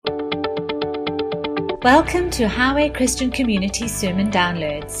Welcome to Highway Christian Community Sermon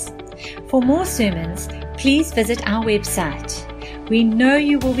Downloads. For more sermons, please visit our website. We know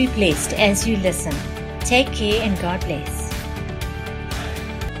you will be blessed as you listen. Take care and God bless.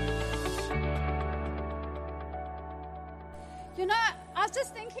 You know, I was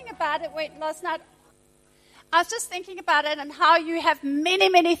just thinking about it last night. I was just thinking about it and how you have many,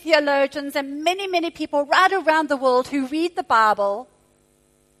 many theologians and many, many people right around the world who read the Bible.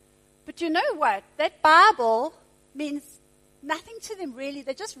 But you know what? That Bible means nothing to them really.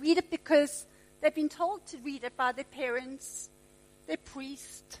 They just read it because they've been told to read it by their parents, their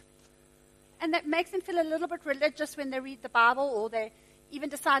priest. And that makes them feel a little bit religious when they read the Bible, or they even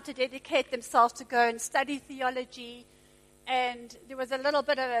decide to dedicate themselves to go and study theology. And there was a little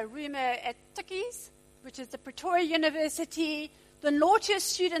bit of a rumor at Tukkies, which is the Pretoria University. The naughtiest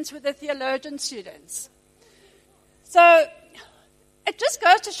students were the theologian students. So it just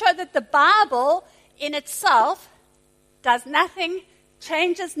goes to show that the Bible in itself does nothing,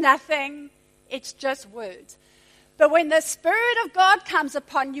 changes nothing. It's just words. But when the Spirit of God comes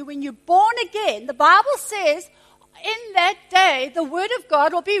upon you, when you're born again, the Bible says in that day the Word of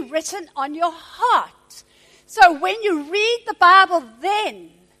God will be written on your heart. So when you read the Bible then,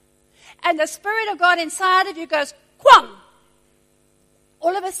 and the Spirit of God inside of you goes, quang,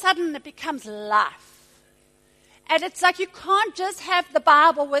 all of a sudden it becomes life. And it's like you can't just have the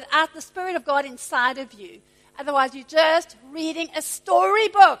Bible without the Spirit of God inside of you. Otherwise, you're just reading a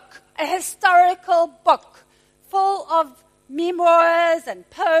storybook, a historical book full of memoirs and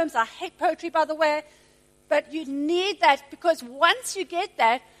poems. I hate poetry, by the way. But you need that, because once you get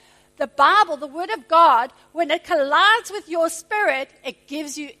that, the Bible, the Word of God, when it collides with your spirit, it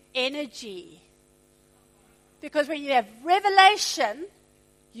gives you energy. Because when you have revelation,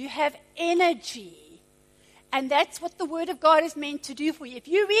 you have energy. And that's what the Word of God is meant to do for you. If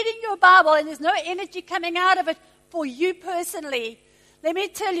you're reading your Bible and there's no energy coming out of it for you personally, let me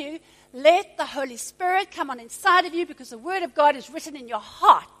tell you, let the Holy Spirit come on inside of you, because the Word of God is written in your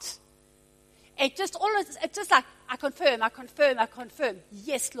heart. It's just like, I confirm.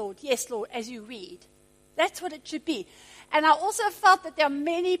 Yes, Lord, as you read. That's what it should be. And I also felt that there are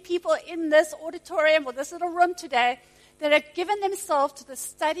many people in this auditorium or this little room today that have given themselves to the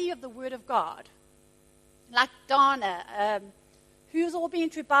study of the Word of God. Like Donna, who's all been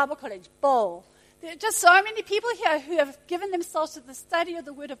through Bible college, Bull. There are just so many people here who have given themselves to the study of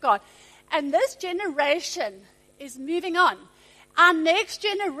the Word of God. And this generation is moving on. Our next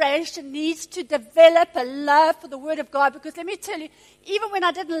generation needs to develop a love for the Word of God, because let me tell you, even when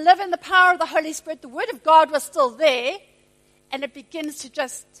I didn't live in the power of the Holy Spirit, the Word of God was still there, and it begins to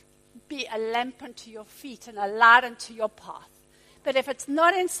just be a lamp unto your feet and a light unto your path. But if it's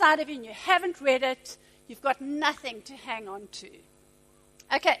not inside of you and you haven't read it, you've got nothing to hang on to.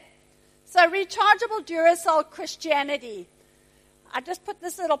 Okay, so rechargeable Duracell Christianity. I just put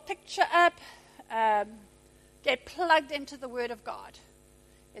this little picture up. Get plugged into the Word of God.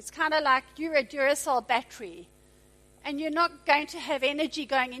 It's kind of like you're a Duracell battery, and you're not going to have energy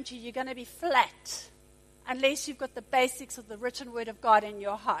going into you. You're going to be flat unless you've got the basics of the written Word of God in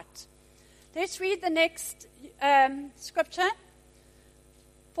your heart. Let's read the next scripture.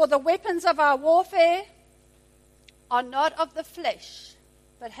 For the weapons of our warfare are not of the flesh,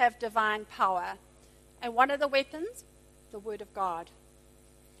 but have divine power. And one of the weapons, the Word of God.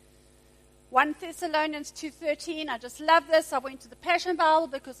 1 Thessalonians 2:13, I just love this. I went to the Passion Bible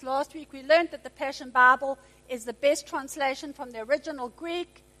because last week we learned that the Passion Bible is the best translation from the original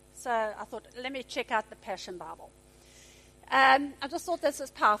Greek. So I thought, let me check out the Passion Bible. I just thought this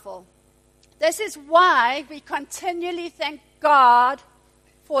was powerful. This is why we continually thank God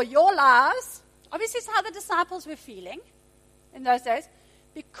for your lives. Obviously, it's how the disciples were feeling in those days.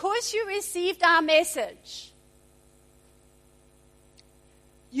 Because you received our message.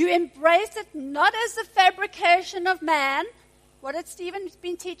 You embraced it not as the fabrication of man. What had Stephen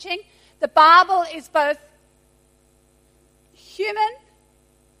been teaching? The Bible is both human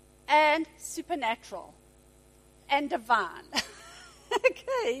and supernatural and divine.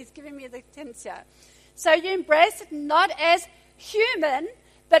 Okay, he's giving me the tense here. So you embrace it not as human,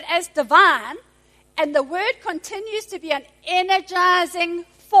 but as divine. And the Word continues to be an energizing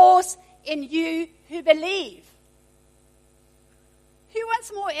force in you who believe. Who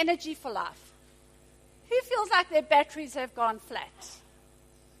wants more energy for life? Who feels like their batteries have gone flat?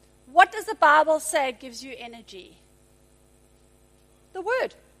 What does the Bible say gives you energy? The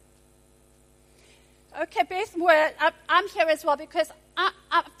Word. Okay, Beth, I'm here as well because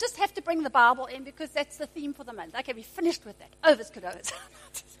I just have to bring the Bible in because that's the theme for the month. Okay, we finished with that. Overs could overs.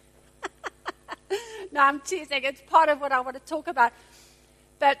 No, I'm teasing. It's part of what I want to talk about.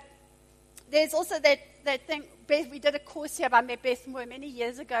 But there's also that thing. Beth, we did a course here by Beth Moore many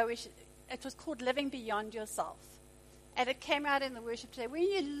years ago. It was called Living Beyond Yourself. And it came out in the worship today. When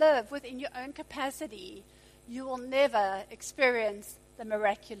you live within your own capacity, you will never experience the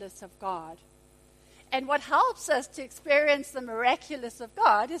miraculous of God. And what helps us to experience the miraculous of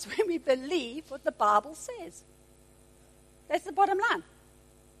God is when we believe what the Bible says. That's the bottom line.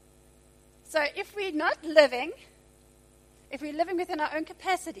 So if we're living within our own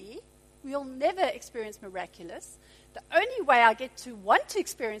capacity, we'll never experience miraculous. The only way I get to want to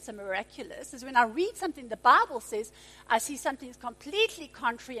experience the miraculous is when I read something the Bible says, I see something completely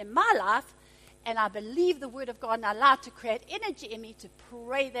contrary in my life, and I believe the Word of God and I allow it to create energy in me to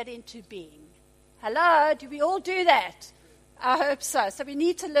pray that into being. Hello? Do we all do that? I hope so. So we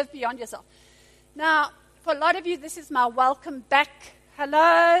need to live beyond yourself. Now, for a lot of you, this is my welcome back.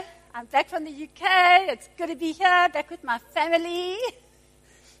 Hello? I'm back from the UK. It's good to be here, back with my family.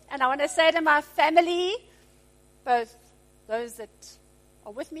 And I want to say to my family, both those that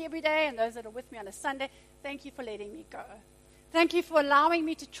are with me every day and those that are with me on a Sunday, thank you for letting me go. Thank you for allowing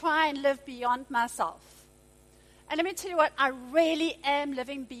me to try and live beyond myself. And let me tell you what, I really am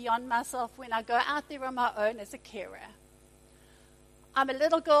living beyond myself when I go out there on my own as a carer. I'm a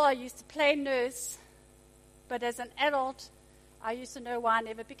little girl, I used to play nurse, but as an adult, I used to know why I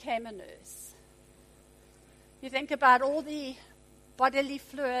never became a nurse. You think about all the bodily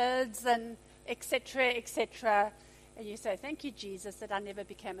fluids and etc., and you say, thank you, Jesus, that I never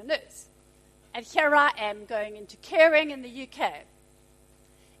became a nurse. And here I am going into caring in the UK.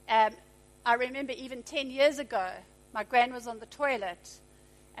 I remember even 10 years ago, my gran was on the toilet,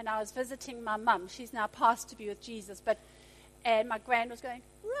 and I was visiting my mum. She's now passed to be with Jesus, and my gran was going,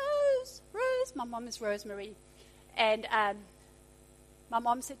 Rose, Rose. My mum is Rosemary. And my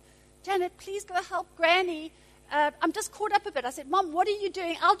mom said, Janet, please go help Granny. I'm just caught up a bit. I said, Mom, what are you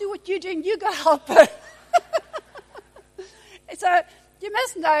doing? I'll do what you're doing. You go help her. So you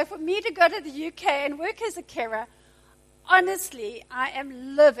must know, for me to go to the UK and work as a carer, honestly, I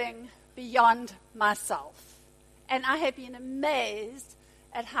am living beyond myself. And I have been amazed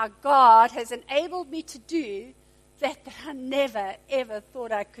at how God has enabled me to do that I never, ever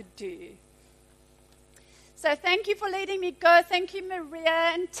thought I could do. So thank you for letting me go. Thank you,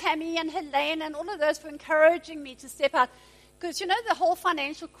 Maria and Tammy and Helene and all of those for encouraging me to step out. Because, you know, the whole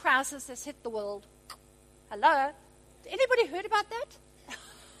financial crisis has hit the world. Hello? Anybody heard about that?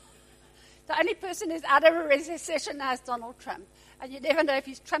 The only person who's out of a recession now is Donald Trump. And you never know if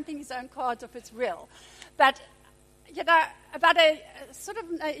he's trumping his own cards or if it's real. But, you know, about a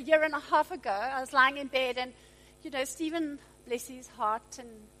year and a half ago, I was lying in bed and, you know, Stephen, bless his heart, and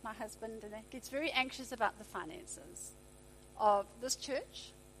my husband, and gets very anxious about the finances of this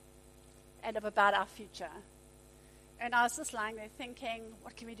church and about our future. And I was just lying there thinking,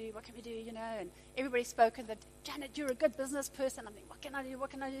 what can we do, you know? And everybody's spoken that, Janet, you're a good business person. I mean, what can I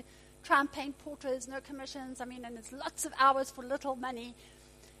do? Try and paint portraits, no commissions. I mean, and it's lots of hours for little money.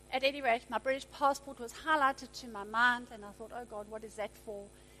 At any rate, my British passport was highlighted to my mind, and I thought, oh God, what is that for?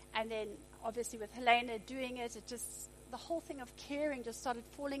 And then, obviously, with Helena doing it, the whole thing of caring just started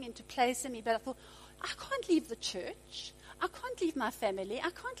falling into place in me. But I thought, I can't leave the church. I can't leave my family. I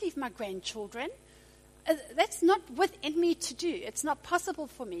can't leave my grandchildren. That's not within me to do. It's not possible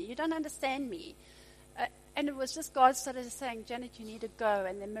for me. You don't understand me. And it was just God started saying, Janet, you need to go.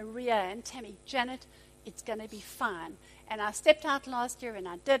 And then Maria and Tammy, Janet, it's going to be fine. And I stepped out last year and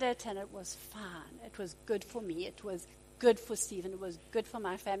I did it, and it was fine. It was good for me. It was good for Stephen. It was good for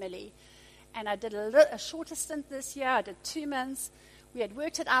my family. And I did a shorter stint this year. I did 2 months. We had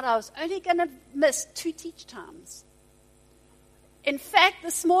worked it out. I was only going to miss 2 teach times. In fact,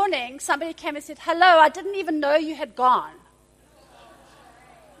 this morning, somebody came and said, hello, I didn't even know you had gone.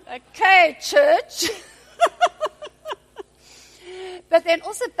 Okay, church. But then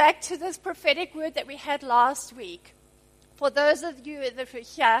also back to this prophetic word that we had last week. For those of you that were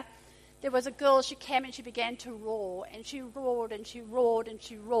here, there was a girl, she came and she began to roar. And she roared and she roared and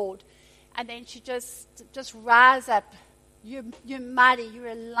she roared. And then she just rise up. You're mighty, you're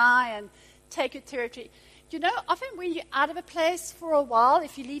a lion. Take your territory. You know, often when you're out of a place for a while,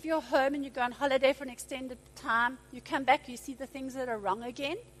 if you leave your home and you go on holiday for an extended time, you come back, you see the things that are wrong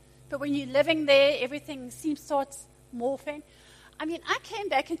again. But when you're living there, everything starts morphing. I mean, I came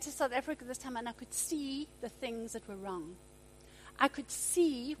back into South Africa this time and I could see the things that were wrong. I could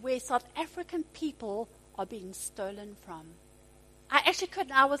see where South African people are being stolen from. I actually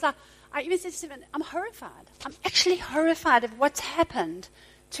couldn't. I was like, I even said to Stephen, I'm horrified. I'm actually horrified of what's happened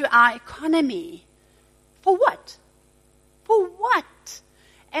to our economy. For what? For what?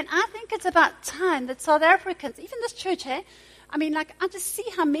 And I think it's about time that South Africans, even this church, I mean, like, I just see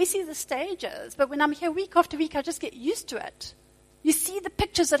how messy the stage is. But when I'm here week after week, I just get used to it. You see the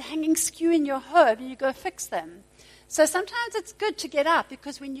pictures that are hanging skew in your home, and you go fix them. So sometimes it's good to get up,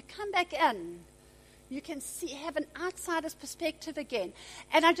 because when you come back in, you can have an outsider's perspective again.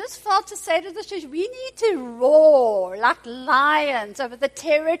 And I just felt to say to the church, we need to roar like lions over the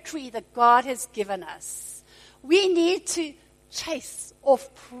territory that God has given us. We need to chase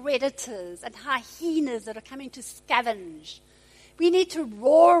off predators and hyenas that are coming to scavenge. We need to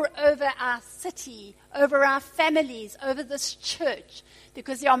roar over our city, over our families, over this church,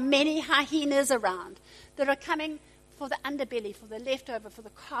 because there are many hyenas around that are coming for the underbelly, for the leftover, for the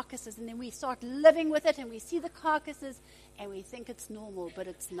carcasses, and then we start living with it, and we see the carcasses, and we think it's normal, but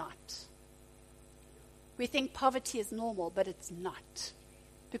it's not. We think poverty is normal, but it's not,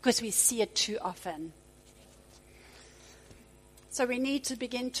 because we see it too often. So we need to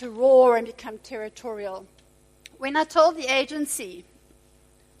begin to roar and become territorial. When I told the agency,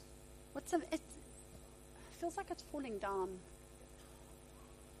 it feels like it's falling down.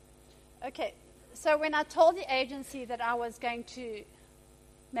 Okay, so when I told the agency that I was going to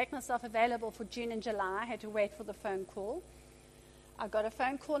make myself available for June and July, I had to wait for the phone call. I got a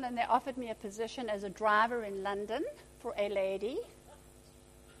phone call, and they offered me a position as a driver in London for a lady.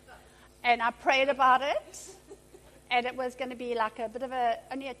 And I prayed about it. And it was going to be like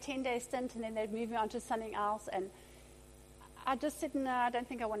only a 10-day stint, and then they'd move me on to something else. And I just said, no, I don't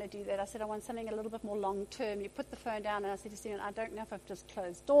think I want to do that. I said, I want something a little bit more long-term. You put the phone down, and I said to Stephen, I don't know if I've just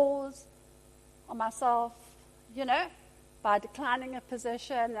closed doors on myself, by declining a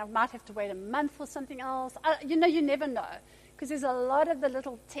position. I might have to wait a month for something else. You never know. Because there's a lot of the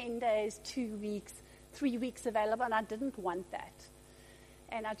little 10 days, 2 weeks, 3 weeks available, and I didn't want that.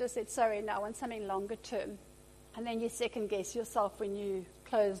 And I just said, sorry, no, I want something longer term. And then you second guess yourself when you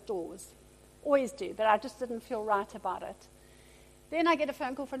close doors. Always do, but I just didn't feel right about it. Then I get a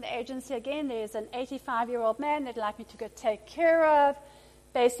phone call from the agency again. There's an 85-year-old man they'd like me to go take care of.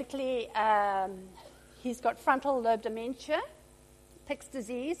 Basically, he's got frontal lobe dementia, Pick's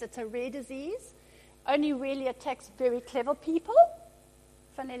disease. It's a rare disease. Only really attacks very clever people,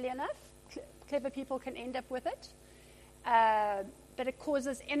 funnily enough. Clever people can end up with it. But it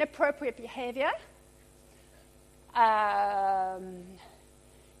causes inappropriate behavior.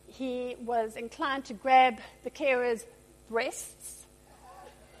 He was inclined to grab the carer's breasts.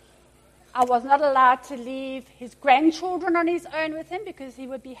 I was not allowed to leave his grandchildren on his own with him because he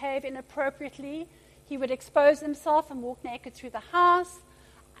would behave inappropriately. He would expose himself and walk naked through the house.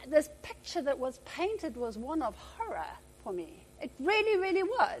 This picture that was painted was one of horror for me. It really, really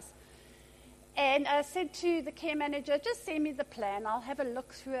was. And I said to the care manager, just send me the plan. I'll have a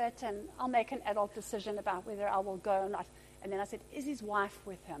look through it, and I'll make an adult decision about whether I will go or not. And then I said, is his wife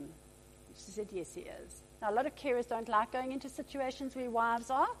with him? She said, yes, he is. Now, a lot of carers don't like going into situations where wives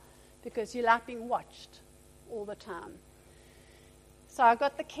are because you like being watched all the time. So I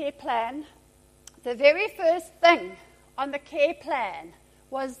got the care plan. The very first thing on the care plan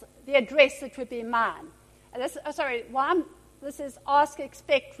was the address that would be mine. And this is ask,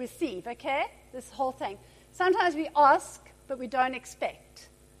 expect, receive, okay? This whole thing. Sometimes we ask, but we don't expect.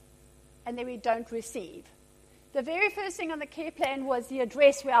 And then we don't receive. The very first thing on the care plan was the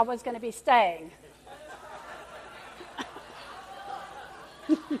address where I was going to be staying.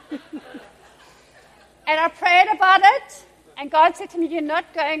 And I prayed about it, and God said to me, you're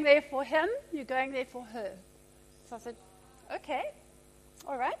not going there for him, you're going there for her. So I said, okay,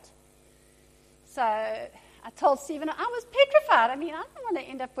 all right. So I told Stephen, I was petrified. I mean, I don't want to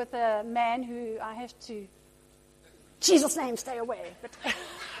end up with a man who I have to, Jesus' name, stay away. But,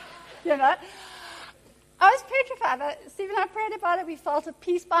 I was petrified. But Stephen and I prayed about it. We felt at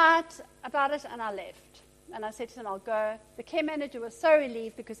peace about it, and I left. And I said to him, I'll go. The care manager was so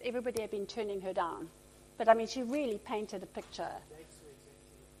relieved because everybody had been turning her down. But, I mean, she really painted a picture.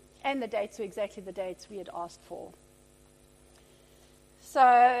 And the dates were exactly the dates we had asked for. So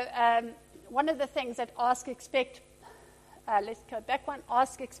one of the things that ask, expect, let's go back one,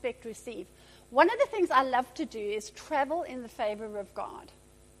 ask, expect, receive. One of the things I love to do is travel in the favor of God.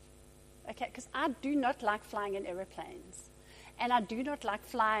 Okay, because I do not like flying in airplanes. And I do not like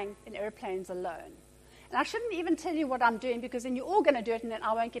flying in airplanes alone. And I shouldn't even tell you what I'm doing because then you're all going to do it and then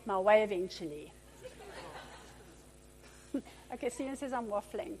I won't get my way eventually. Okay, Stephen says I'm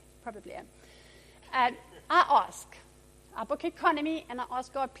waffling. Probably am. I ask. I book economy and I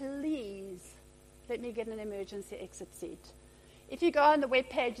ask God, please let me get an emergency exit seat. If you go on the web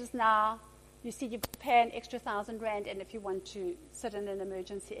pages now, you see you pay an extra 1,000 rand and if you want to sit in an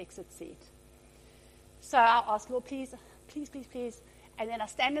emergency exit seat. So I ask, Lord, please, please, please, please. And then I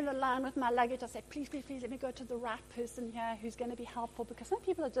stand in the line with my luggage. I say, please, please, please, let me go to the right person here who's going to be helpful, because some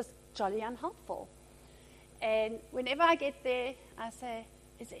people are just jolly unhelpful. And whenever I get there, I say,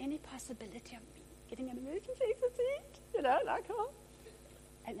 is there any possibility of me getting an emergency exit seat? You know, like, oh.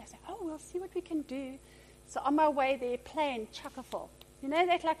 And they say, oh, we'll see what we can do. So on my way there, plane chocker full. You know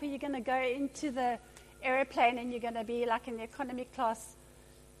that, like, where you're going to go into the aeroplane and you're going to be like in the economy class,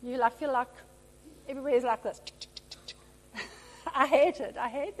 you like feel like everywhere's like this. I hate it. I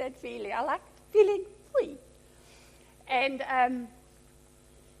hate that feeling. I like feeling free. And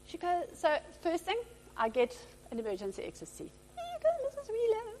she goes, so first thing, I get an emergency exit seat. Here you go, Mrs.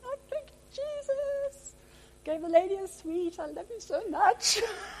 Wheeler. Oh, thank you, Jesus. Gave the lady a sweet. I love you so much.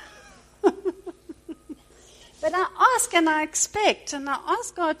 But I ask and I expect, and I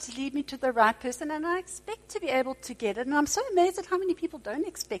ask God to lead me to the right person, and I expect to be able to get it. And I'm so amazed at how many people don't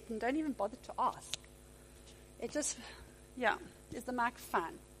expect and don't even bother to ask. It just, is the mic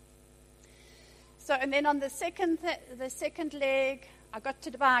fun? So, and then on the second leg, I got to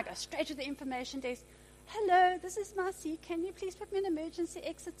Dubai. I go straight to the information desk. Hello, this is my seat. Can you please put me in an emergency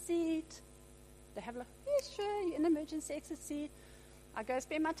exit seat? They have like, yes, sure, you're in an emergency exit seat. I go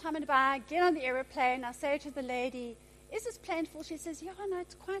spend my time in Dubai, get on the aeroplane. I say to the lady, is this plane full? She says, yeah, no,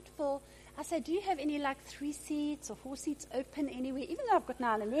 it's quite full. I say, do you have any like 3 seats or 4 seats open anywhere? Even though I've got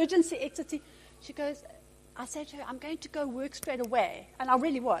now an emergency exit seat. She goes, I say to her, I'm going to go work straight away. And I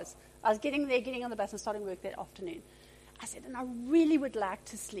really was. I was getting on the bus and starting work that afternoon. I said, and I really would like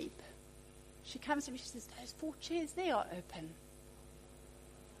to sleep. She comes to me, she says, those 4 chairs, they are open.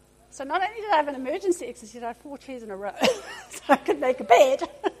 So not only did I have an emergency exit seat, I had 4 chairs in a row, so I could make a bed.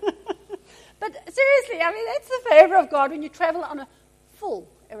 But seriously, I mean, that's the favor of God when you travel on a full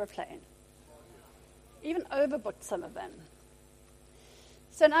aeroplane. Even overbooked some of them.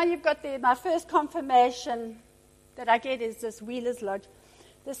 So now you've got my first confirmation that I get is this Wheeler's Lodge.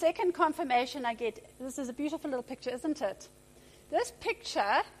 The second confirmation I get, this is a beautiful little picture, isn't it? This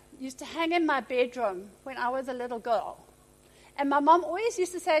picture used to hang in my bedroom when I was a little girl. And my mom always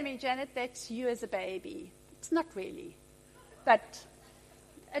used to say to me, Janet, that's you as a baby. It's not really. But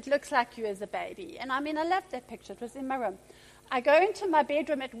it looks like you as a baby. And I mean, I loved that picture. It was in my room. I go into my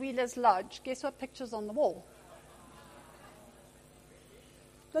bedroom at Wheeler's Lodge. Guess what picture's on the wall?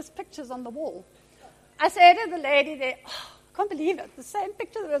 This picture's on the wall. I say to the lady there, oh, I can't believe it. The same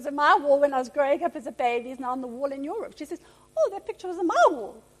picture that was in my wall when I was growing up as a baby is now on the wall in your room. She says, oh, that picture was on my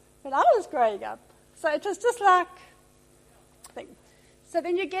wall when I was growing up. So it was just like thing. So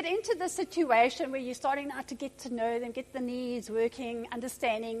then you get into the situation where you're starting now to get to know them, get the needs working,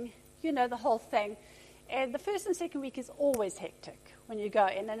 understanding, the whole thing. And the first and second week is always hectic when you go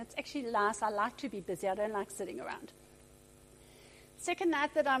in, and it's actually nice. I like to be busy. I don't like sitting around. Second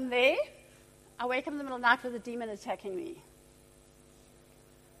night that I'm there, I wake up in the middle of the night with a demon attacking me.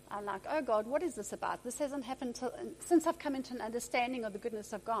 I'm like, oh God, what is this about? This hasn't happened since I've come into an understanding of the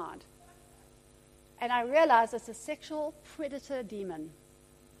goodness of God. And I realize it's a sexual predator demon.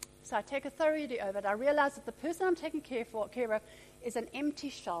 So I take authority over it. I realize that the person I'm taking care of is an empty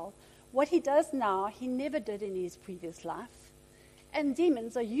shell. What he does now, he never did in his previous life. And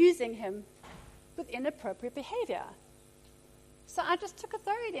demons are using him with inappropriate behavior. So I just took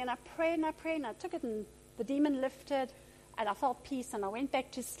authority and I prayed and I prayed and I took it and the demon lifted and I felt peace and I went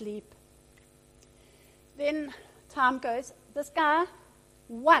back to sleep. Then time goes. This guy,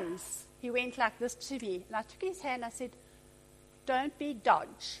 once, he went like this to me. And I took his hand and I said, don't be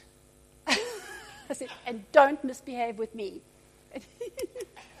Dodge. I said, and don't misbehave with me.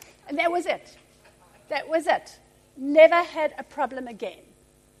 And that was it. That was it. Never had a problem again.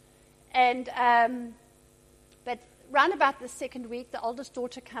 And but round about the second week, the oldest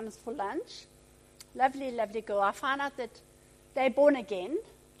daughter comes for lunch. Lovely, lovely girl. I find out that they're born again.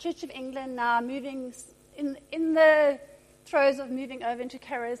 Church of England now moving in the throes of moving over into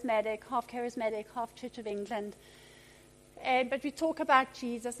charismatic, half Church of England. But we talk about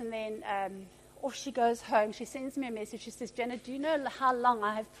Jesus, and then off she goes home. She sends me a message. She says, Janet, do you know how long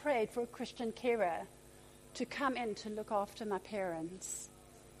I have prayed for a Christian carer to come in to look after my parents?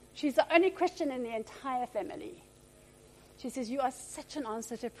 She's the only Christian in the entire family. She says, you are such an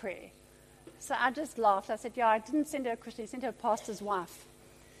answer to prayer. So I just laughed. I said, yeah, I didn't send her a Christian. I sent her a pastor's wife.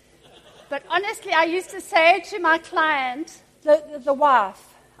 But honestly, I used to say to my client, the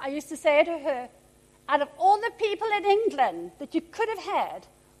wife, I used to say to her, out of all the people in England that you could have had,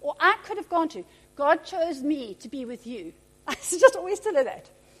 or I could have gone to, God chose me to be with you. I just always tell her that.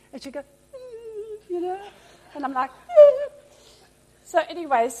 And she'd go, and I'm like, So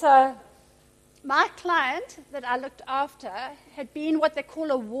anyway, so my client that I looked after had been what they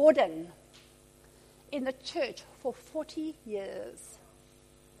call a warden in the church for 40 years.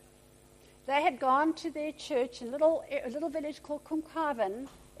 They had gone to their church in a little village called Cwmcarven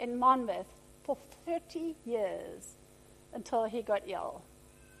in Monmouth for 30 years until he got ill.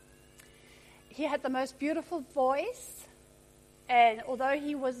 He had the most beautiful voice, and although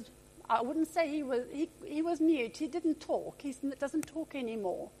I wouldn't say he was mute. He didn't talk. He doesn't talk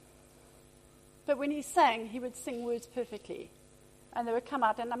anymore. But when he sang, he would sing words perfectly, and they would come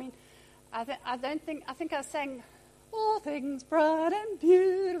out. And I mean, I think I sang "All Things Bright and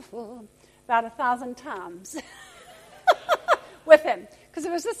Beautiful" about 1,000 times with him, because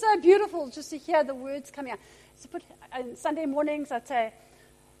it was just so beautiful just to hear the words coming out. So on Sunday mornings,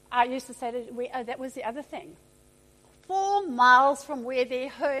 I used to say that was the other thing. 4 miles from where their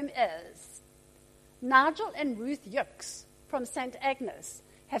home is, Nigel and Ruth Yukes from St. Agnes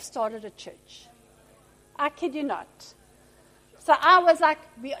have started a church. I kid you not. So I was like,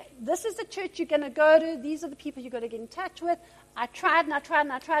 this is the church you're going to go to. These are the people you've got to get in touch with. I tried,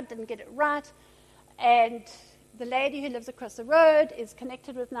 didn't get it right. And the lady who lives across the road is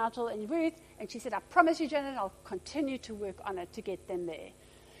connected with Nigel and Ruth. And she said, I promise you, Janet, I'll continue to work on it to get them there.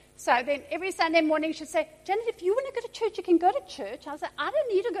 So then every Sunday morning she'd say, Janet, if you want to go to church, you can go to church. I was like, I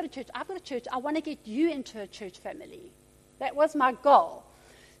don't need to go to church. I've got a church. I want to get you into a church family. That was my goal.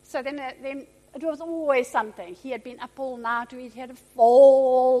 So then it was always something. He had been up all night, he had a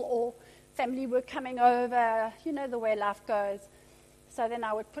fall, or family were coming over. You know the way life goes. So then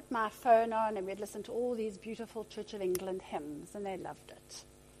I would put my phone on and we'd listen to all these beautiful Church of England hymns, and they loved it.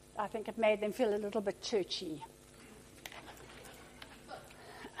 I think it made them feel a little bit churchy.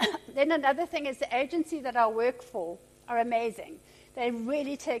 Then another thing is the agency that I work for are amazing. They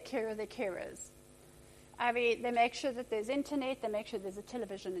really take care of their carers. I mean, they make sure that there's internet, they make sure there's a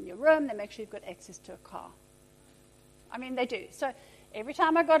television in your room, they make sure you've got access to a car. I mean, they do. So every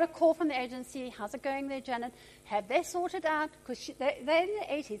time I got a call from the agency, how's it going there, Janet? Have they sorted out? Because they're in their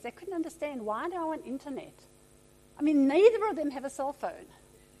 80s, they couldn't understand, why do I want internet? I mean, neither of them have a cell phone.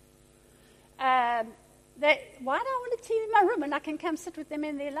 Why do I want a TV in my room when I can come sit with them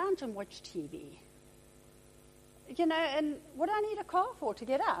in their lounge and watch TV? You know, and what do I need a car for to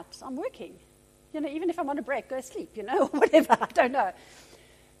get out? I'm working. You know, even if I want a break, go sleep, you know, or whatever, I don't know.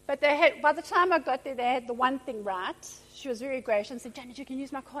 But by the time I got there, they had the one thing right. She was very gracious and said, Janet, you can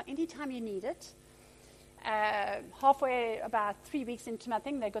use my car anytime you need it. Halfway, about 3 weeks into my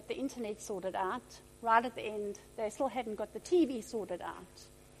thing, they got the internet sorted out. Right at the end, they still hadn't got the TV sorted out.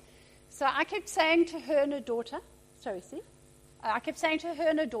 So I kept saying to her and her daughter,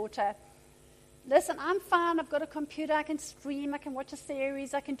 listen, I'm fine, I've got a computer, I can stream, I can watch a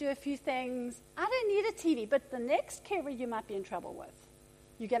series, I can do a few things. I don't need a TV, but the next carer you might be in trouble with.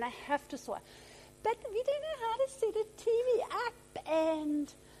 You're going to have to sort. But we don't know how to set a TV up.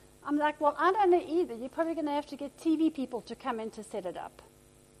 And I'm like, well, I don't know either. You're probably going to have to get TV people to come in to set it up.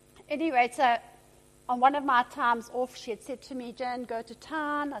 Anyway, so on one of my times off, she had said to me, Jan, go to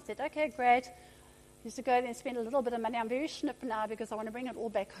town. I said, okay, great. I used to go there and spend a little bit of money. I'm very snip now because I want to bring it all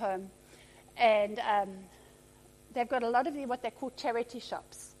back home. And they've got a lot of what they call charity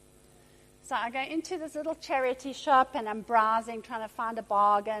shops. So I go into this little charity shop and I'm browsing, trying to find a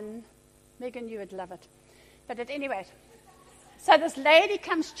bargain. Megan, you would love it. But at any rate, so this lady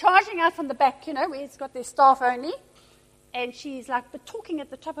comes charging out from the back, you know, where it's got their staff only. And she's like, but talking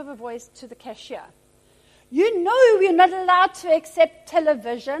at the top of her voice to the cashier. You know we're not allowed to accept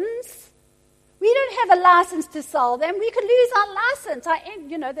televisions. We don't have a license to sell them. We could lose our license,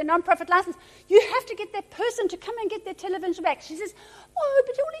 the non-profit license. You have to get that person to come and get their television back. She says, oh,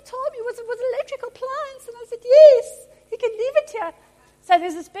 but you only told me it was an electrical appliance. And I said, yes, you can leave it here. So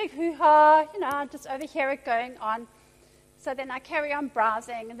there's this big hoo-ha, I just overhear it going on. So then I carry on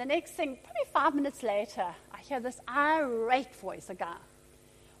browsing. And the next thing, probably 5 minutes later, I hear this irate voice, a guy.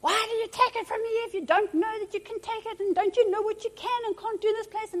 Why do you take it from me if you don't know that you can take it? And don't you know what you can and can't do in this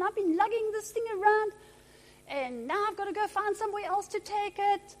place? And I've been lugging this thing around. And now I've got to go find somewhere else to take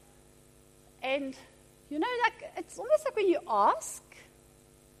it. And, it's almost like when you ask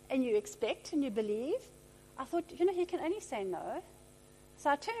and you expect and you believe. I thought, he can only say no. So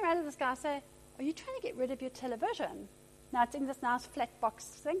I turn around to this guy and say, are you trying to get rid of your television? Now it's in this nice flat box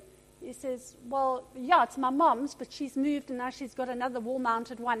thing. He says, well, yeah, it's my mom's, but she's moved and now she's got another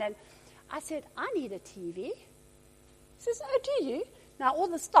wall-mounted one. And I said, I need a TV. He says, oh, do you? Now all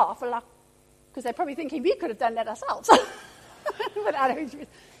the staff are like, because they're probably thinking we could have done that ourselves. So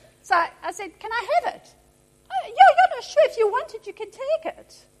I said, can I have it? Oh, yeah, no, sure, if you want it, you can take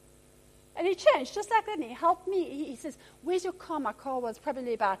it. And he changed just like that, and he helped me. He says, where's your car? My car was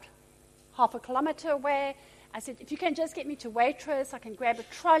probably about half a kilometer away. I said, if you can just get me to Waitrose, I can grab a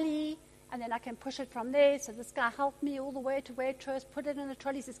trolley. and then I can push it from there. So this guy helped me all the way to Waitrose, put it in a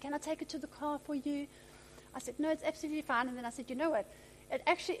trolley. He says, can I take it to the car for you? I said, no, it's absolutely fine. And then I said, you know what? It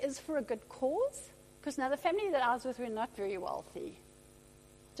actually is for a good cause, because now the family that I was with were not very wealthy.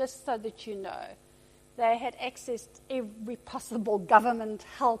 Just so that you know, they had access to every possible government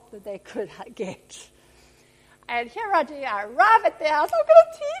help that they could get. And here I do, I arrive at their house, I've got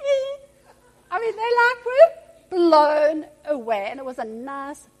a TV. I mean, they were blown away, and it was a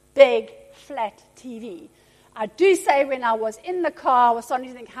nice, big, flat TV. I do say when I was in the car, I was starting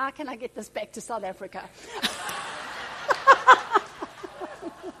to think, how can I get this back to South Africa?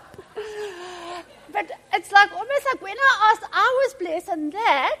 But it's like almost like when I asked, I was blessed, and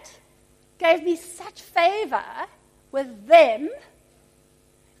that gave me such favor with them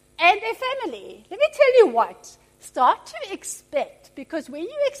and their family. Let me tell you what. Start to expect, because when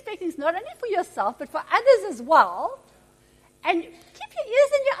you expect, it's not only for yourself, but for others as well. And keep your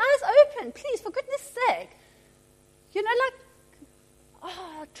ears and your eyes open, please, for goodness sake. You know, like,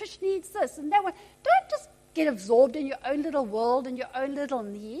 oh, Trish needs this and that one. Don't just get absorbed in your own little world and your own little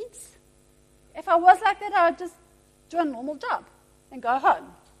needs. If I was like that, I would just do a normal job and go home.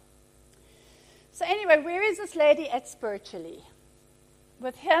 So anyway, where is this lady at spiritually?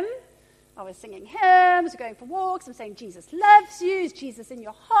 With him, I was singing hymns, going for walks, I'm saying Jesus loves you, is Jesus in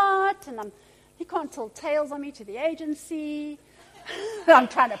your heart? And he can't tell tales on me to the agency. I'm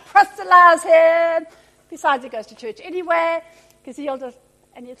trying to proselytize him. Besides, he goes to church anyway, because he'll just,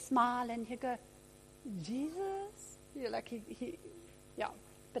 and he'll smile and he'll go, Jesus? You're like, yeah.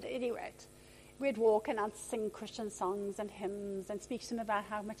 But anyway, we'd walk and I'd sing Christian songs and hymns and speak to him about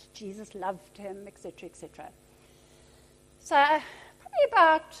how much Jesus loved him, etc., etc. So probably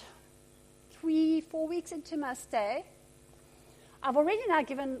about 3-4 weeks into my stay, I've already now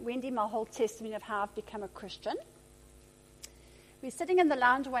given Wendy my whole testimony of how I've become a Christian. We were sitting in the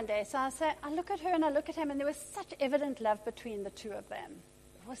lounge one day, so I look at her and I look at him, and there was such evident love between the two of them.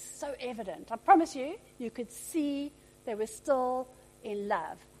 It was so evident. I promise you, you could see they were still in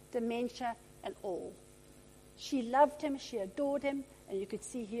love, dementia and all. She loved him, she adored him, and you could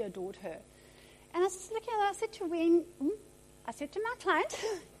see he adored her. And I was looking at her, I said to my client,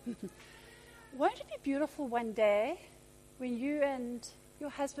 won't it be beautiful one day when you and your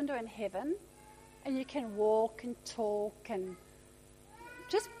husband are in heaven and you can walk and talk and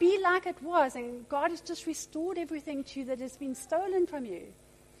just be like it was, and God has just restored everything to you that has been stolen from you?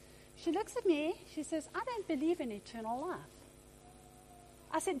 She looks at me, she says, I don't believe in eternal life.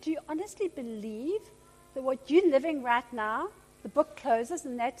 I said, do you honestly believe that what you're living right now, the book closes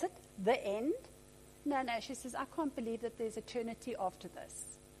and that's it, the end? No, she says, I can't believe that there's eternity after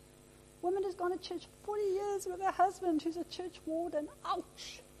this. Woman has gone to church 40 years with her husband, who's a church warden.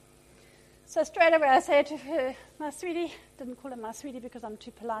 Ouch. So straight away I say to her, my sweetie, didn't call her my sweetie because I'm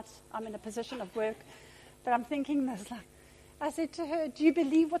too polite. I'm in a position of work. But I'm thinking this, like, I said to her, do you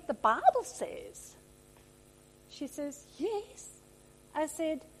believe what the Bible says? She says, yes. I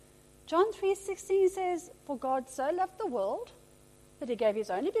said, John 3:16 says, for God so loved the world that he gave his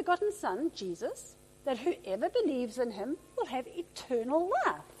only begotten Son, Jesus, that whoever believes in him will have eternal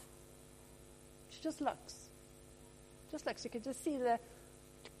life. She just looks. Just looks. You could just see the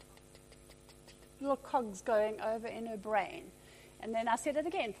little cogs going over in her brain. And then I said it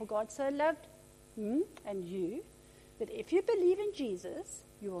again, for God so loved and you, that if you believe in Jesus,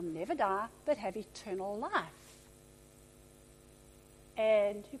 you will never die, but have eternal life.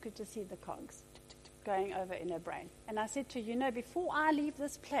 And you could just see the cogs going over in her brain. And I said to her, before I leave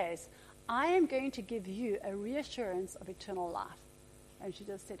this place, I am going to give you a reassurance of eternal life. And she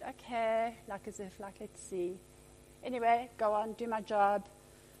just said, okay, let's see. Anyway, go on, do my job.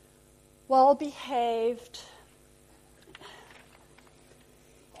 Well behaved.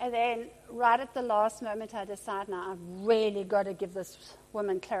 And then right at the last moment, I decided, now I've really got to give this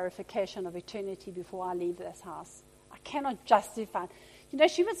woman clarification of eternity before I leave this house. I cannot justify.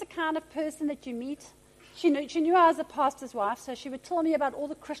 She was the kind of person that you meet. She knew I was a pastor's wife, so she would tell me about all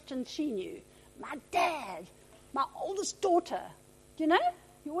the Christians she knew. My dad, my oldest daughter. You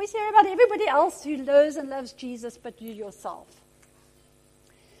always hear about everybody else who knows and loves Jesus, but you yourself.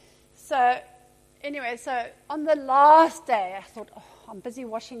 So anyway, on the last day, I thought, I'm busy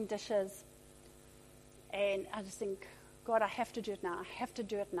washing dishes. And I just think, God, I have to do it now. I have to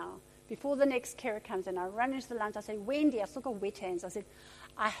do it now. Before the next carer comes in, I run into the lunch. I say, Wendy, I still got wet hands. I said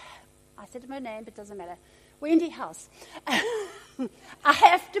her name, but it doesn't matter. Wendy House. I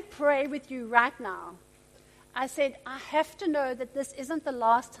have to pray with you right now. I said, I have to know that this isn't the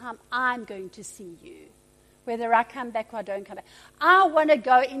last time I'm going to see you, whether I come back or I don't come back. I want to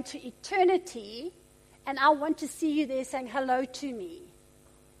go into eternity, and I want to see you there saying hello to me.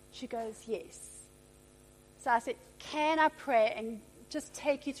 She goes, yes. So I said, can I pray and just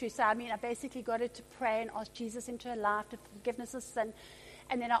take you through? So I basically got her to pray and ask Jesus into her life, to forgiveness of sin.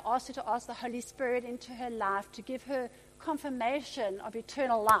 And then I asked her to ask the Holy Spirit into her life to give her confirmation of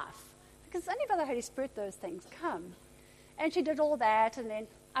eternal life. Because only by the Holy Spirit those things come. And she did all that, and then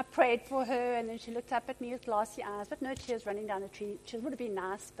I prayed for her, and then she looked up at me with glassy eyes, but no tears running down her cheeks. She would have been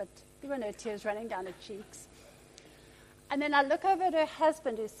nice, but there were no tears running down her cheeks. And then I look over at her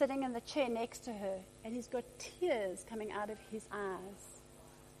husband, who's sitting in the chair next to her, and he's got tears coming out of his eyes.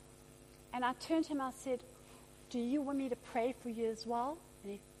 And I turned to him, I said, do you want me to pray for you as well?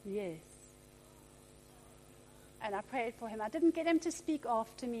 And he said, yes. And I prayed for him. I didn't get him to speak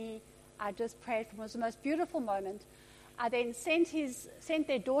after me. I just prayed for him. It was the most beautiful moment. I then sent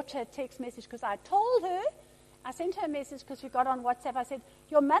their daughter a text message because I told her, I sent her a message because we got on WhatsApp. I said,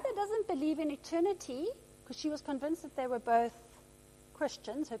 your mother doesn't believe in eternity, because she was convinced that they were both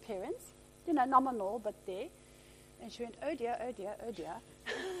Christians, her parents, nominal, but there. And she went, oh dear, oh dear, oh dear.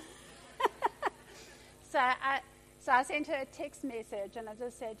 So I sent her a text message, and I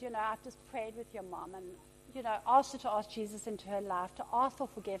just said, I've just prayed with your mom, and, asked her to ask Jesus into her life, to ask for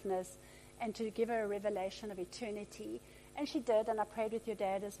forgiveness, and to give her a revelation of eternity. And she did, and I prayed with your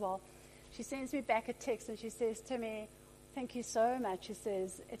dad as well. She sends me back a text, and she says to me, thank you so much. She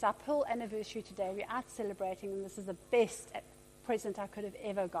says, it's our Pearl anniversary today. We're out celebrating, and this is the best present I could have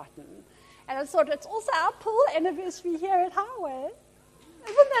ever gotten. And I thought, it's also our Pearl anniversary here at Highway.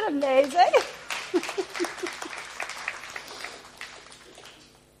 Isn't that amazing?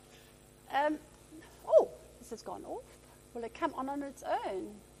 This has gone off. Will it come on its own?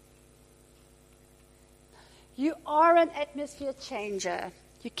 You are an atmosphere changer.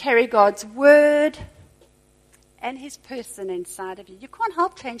 You carry God's word and his person inside of you. You can't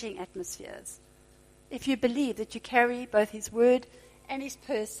help changing atmospheres if you believe that you carry both his word and his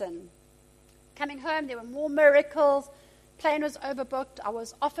person. Coming home, there were more miracles. Plane was overbooked. I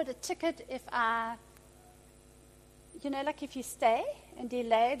was offered a ticket if if you stay and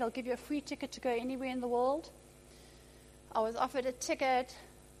delay, they'll give you a free ticket to go anywhere in the world. I was offered a ticket,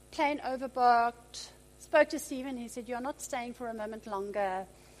 plane overbooked. Spoke to Stephen. He said, you're not staying for a moment longer.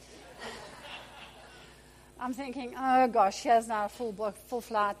 I'm thinking, oh gosh, here's now a full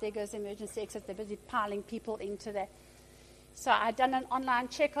flight. There goes the emergency exit. They're busy piling people into there. So I'd done an online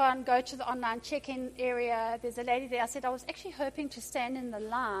check-on, go to the online check-in area. There's a lady there. I said, I was actually hoping to stand in the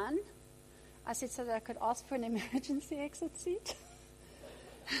line. I said, so that I could ask for an emergency exit seat.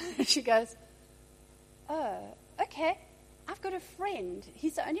 She goes, oh, okay. I've got a friend.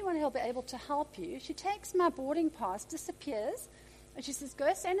 He's the only one who'll be able to help you. She takes my boarding pass, disappears, and she says,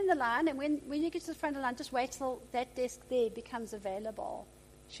 go stand in the line, and when you get to the front of the line, just wait till that desk there becomes available.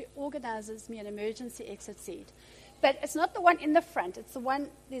 She organizes me an emergency exit seat. But it's not the one in the front. It's the one,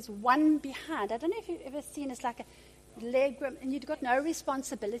 there's one behind. I don't know if you've ever seen, it's like a leg room, and you've got no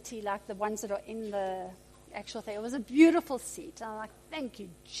responsibility like the ones that are in the actual thing. It was a beautiful seat. I'm like, thank you,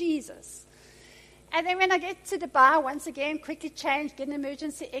 Jesus. And then when I get to Dubai, once again, quickly change, get an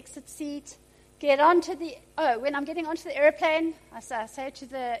emergency exit seat, when I'm getting onto the airplane, I say to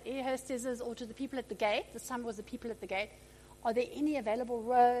the air hostesses or to the people at the gate, this time it was the people at the gate, are there any available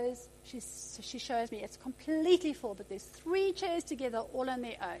rows? She shows me it's completely full, but there's 3 chairs together all on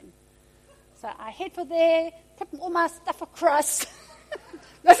their own. So I head for there, put all my stuff across.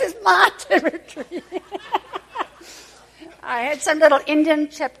 This is my territory. I had some little Indian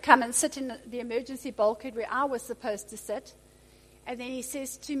chap come and sit in the emergency bulkhead where I was supposed to sit. And then he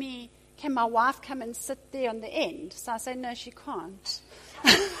says to me, can my wife come and sit there on the end? So I say, no, she can't.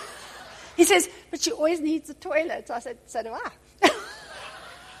 He says, but she always needs a toilet. So I said, so do I. I'm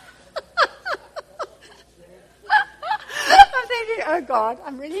thinking, oh God,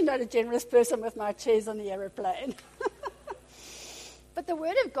 I'm really not a generous person with my chairs on the aeroplane. But the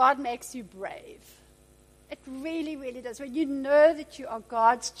word of God makes you brave. It really, really does. When you know that you are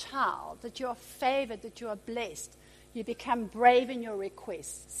God's child, that you are favored, that you are blessed, you become brave in your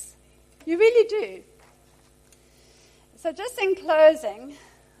requests. You really do. So just in closing,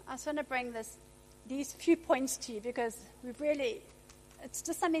 I just want to bring these few points to you because it's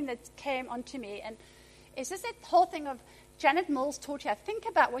just something that came onto me. And it's just that whole thing of Janet Mills taught you, think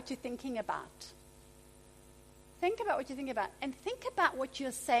about what you're thinking about. Think about what you're thinking about. And think about what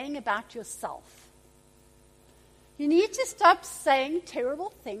you're saying about yourself. You need to stop saying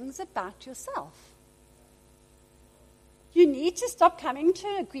terrible things about yourself. You need to stop coming to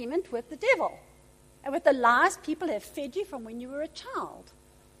agreement with the devil and with the lies people have fed you from when you were a child.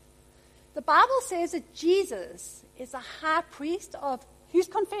 The Bible says that Jesus is a high priest of whose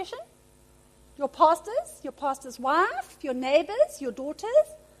confession? Your pastor's wife, your neighbors, your daughters.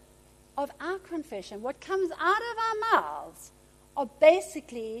 of our confession, what comes out of our mouths, is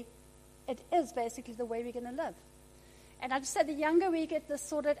basically the way we're going to live. And I just said the younger we get this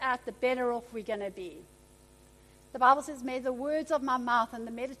sorted out, the better off we're going to be. The Bible says, may the words of my mouth and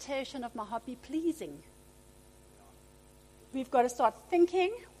the meditation of my heart be pleasing. We've got to start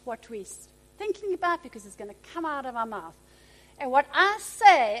thinking what we're thinking about, because it's going to come out of our mouth. And what I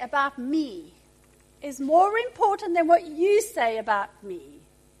say about me is more important than what you say about me.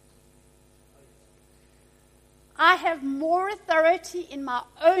 I have more authority in my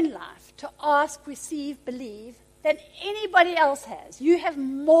own life to ask, receive, believe than anybody else has. You have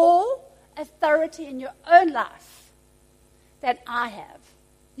more authority in your own life than I have.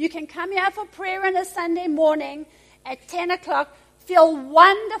 You can come here for prayer on a Sunday morning at 10 o'clock, feel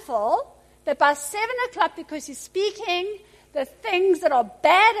wonderful, but by 7 o'clock, because you're speaking the things that are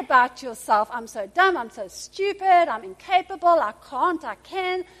bad about yourself, I'm so dumb, I'm so stupid, I'm incapable, I can't, I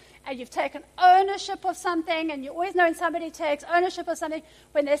can, and you've taken ownership of something, and you always know when somebody takes ownership of something,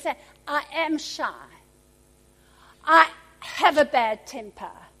 when they say, I am shy, I have a bad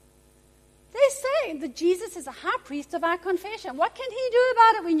temper. They're saying that Jesus is a high priest of our confession. What can he do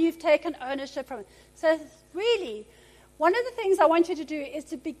about it when you've taken ownership from it? So really, one of the things I want you to do is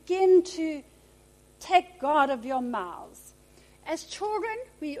to begin to take God of your mouths. As children,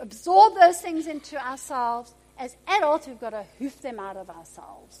 we absorb those things into ourselves. As adults, we've got to hoof them out of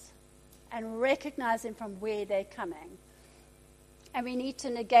ourselves and recognize them from where they're coming. And we need to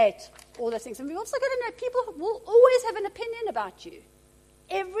negate all those things. And we've also got to know people will always have an opinion about you.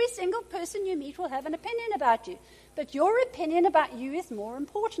 Every single person you meet will have an opinion about you. But your opinion about you is more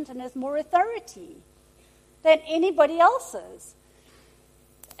important and has more authority than anybody else's.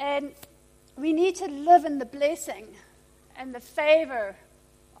 And we need to live in the blessing and the favor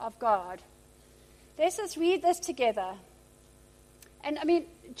of God. Let's just read this together. And I mean,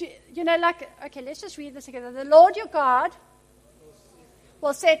 let's just read this together. The Lord your God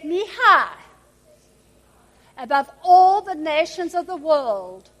will set me high above all the nations of the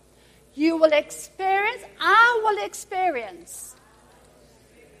world. I will experience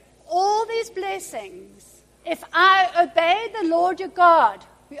all these blessings if I obey the Lord your God.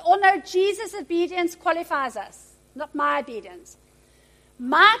 We all know Jesus' obedience qualifies us, not my obedience.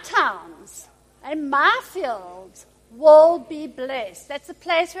 My towns and my fields will be blessed. That's the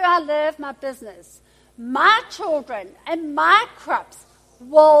place where I live, my business. My children and my crops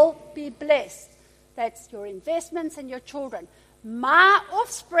will be blessed. That's your investments and your children. My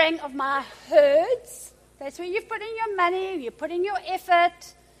offspring of my herds, that's where you put in your money, you put in your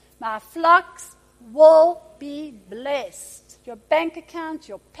effort. My flocks will be blessed. Your bank account,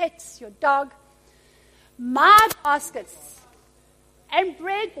 your pets, your dog. My baskets and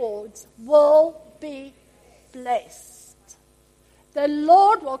breadboards will be blessed. The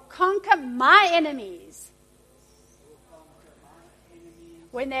Lord will conquer my enemies.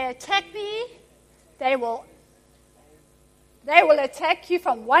 When they attack me, they will attack you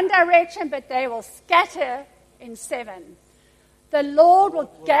from one direction, but they will scatter in 7. The Lord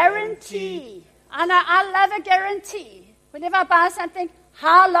will guarantee. I love a guarantee. Whenever I buy something,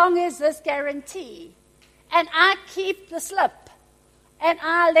 how long is this guarantee? And I keep the slip. And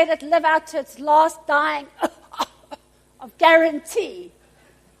I let it live out to its last dying of guarantee.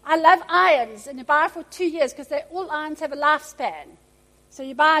 I love irons, and you buy it for 2 years because all irons have a lifespan. So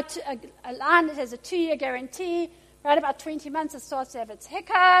you buy a line that has a 2-year guarantee. Right about 20 months, it starts to have its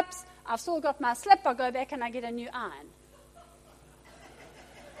hiccups. I've still got my slip. I go back and I get a new iron.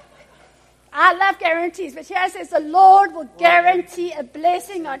 I love guarantees, but here it says the Lord will guarantee a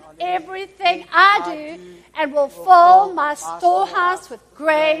blessing on everything I do and will fill my storehouse with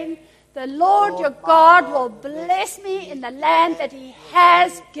grain. The Lord your God will bless me in the land that he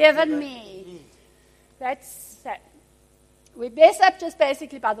has given me. That's that. We mess up just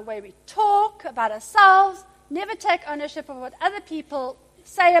basically by the way we talk about ourselves. Never take ownership of what other people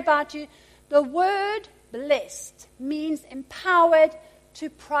say about you. The word blessed means empowered to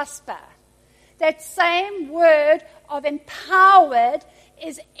prosper. That same word of empowered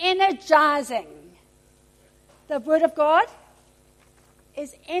is energizing. The word of God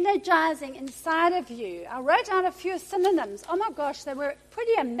is energizing inside of you. I wrote down a few synonyms. Oh my gosh, they were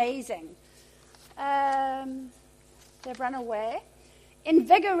pretty amazing. They've run away.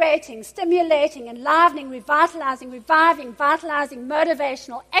 Invigorating, stimulating, enlivening, revitalizing, reviving, vitalizing,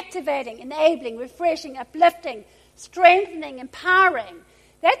 motivational, activating, enabling, refreshing, uplifting, strengthening, empowering.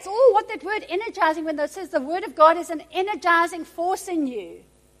 That's all what that word energizing, when it says the word of God is an energizing force in you.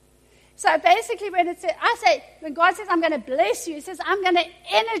 So basically when God says, I'm going to bless you, he says, I'm going to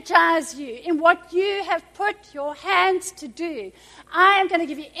energize you in what you have put your hands to do. I am going to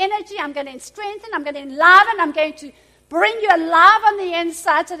give you energy, I'm going to strengthen, I'm going to enliven, I'm going to bring you alive on the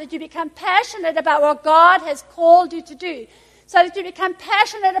inside so that you become passionate about what God has called you to do. So that you become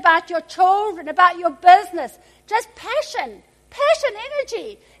passionate about your children, about your business. Just passion,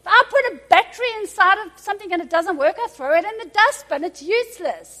 energy. If I put a battery inside of something and it doesn't work, I throw it in the dustbin. It's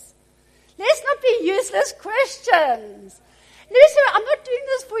useless. Let's not be useless Christians. Listen, I'm not doing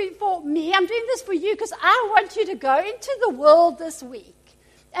this for me. I'm doing this for you because I want you to go into the world this week.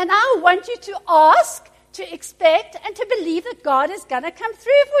 And I want you to ask, to expect, and to believe that God is going to come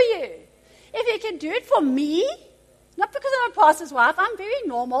through for you. If he can do it for me, not because I'm a pastor's wife, I'm very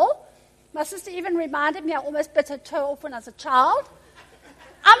normal. My sister even reminded me I almost bit her toe off when I was a child.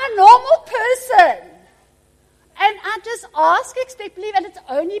 I'm a normal person. And I just ask, expect, believe, and it's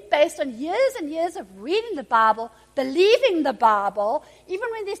only based on years and years of reading the Bible, believing the Bible, even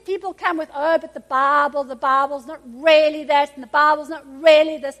when these people come with, but the Bible's not really that, and the Bible's not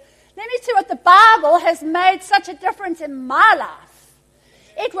really this. Let me see what the Bible has made such a difference in my life.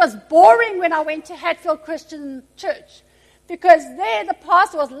 It was boring when I went to Hatfield Christian Church because there the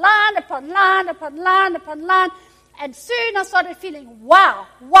pastor was line upon line upon line upon line, and soon I started feeling, wow.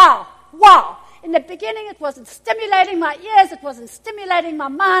 In the beginning, it wasn't stimulating my ears, it wasn't stimulating my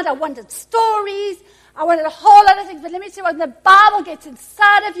mind. I wanted stories, I wanted a whole lot of things, but let me see, when the Bible gets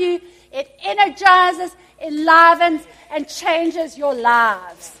inside of you, it energizes, enlivens, and changes your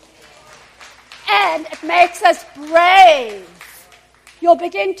lives. And it makes us brave. You'll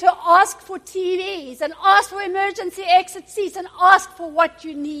begin to ask for TVs and ask for emergency exit seats and ask for what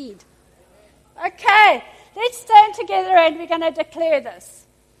you need. Okay, let's stand together and we're going to declare this.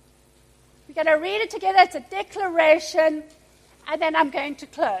 We're going to read it together. It's a declaration, and then I'm going to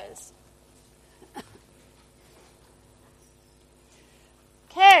close.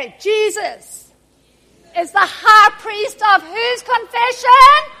 Okay, Jesus is the high priest of whose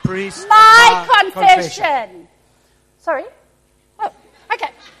confession? Priest my confession. Sorry? Oh, okay.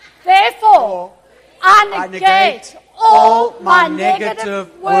 Therefore, I negate all my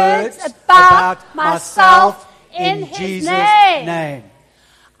negative words about myself in his name.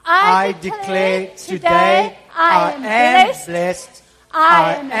 I declare today I am blessed.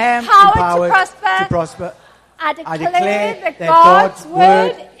 I am empowered to prosper. I declare that God's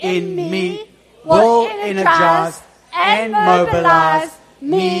word in me will energize and mobilize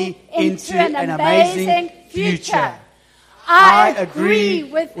me into an amazing future. I agree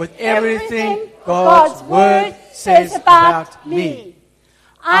with everything God's word says about me.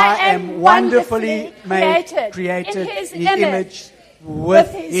 I am wonderfully created in his image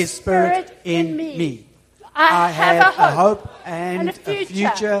with his spirit in me. I have a hope and a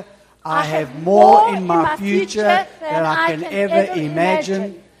future. I have more in my future than I can ever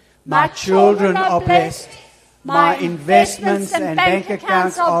imagine. My children are blessed. My investments and bank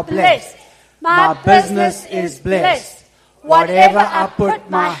accounts are blessed. My business is blessed. Whatever I put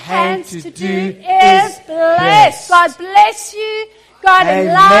my hands to do is blessed. God bless you. God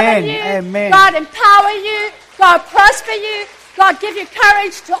enliven you. Amen. God empower you. God prosper you. God give you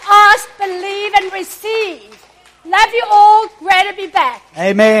courage to ask, believe, and receive. Love you all. Great to be back.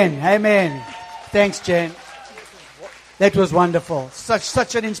 Amen. Thanks, Jen. That was wonderful.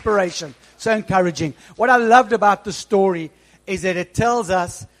 Such an inspiration. So encouraging. What I loved about the story is that it tells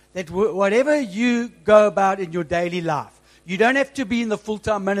us that whatever you go about in your daily life, you don't have to be in the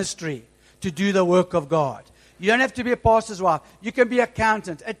full-time ministry to do the work of God. You don't have to be a pastor's wife. You can be an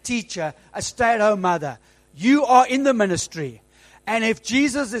accountant, a teacher, a stay-at-home mother. You are in the ministry. And if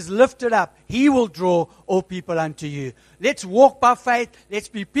Jesus is lifted up, he will draw all people unto you. Let's walk by faith. Let's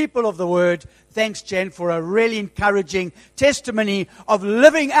be people of the word. Thanks, Jen, for a really encouraging testimony of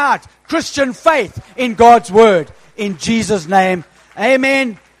living out Christian faith in God's word. In Jesus' name,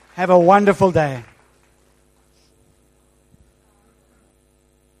 amen. Have a wonderful day.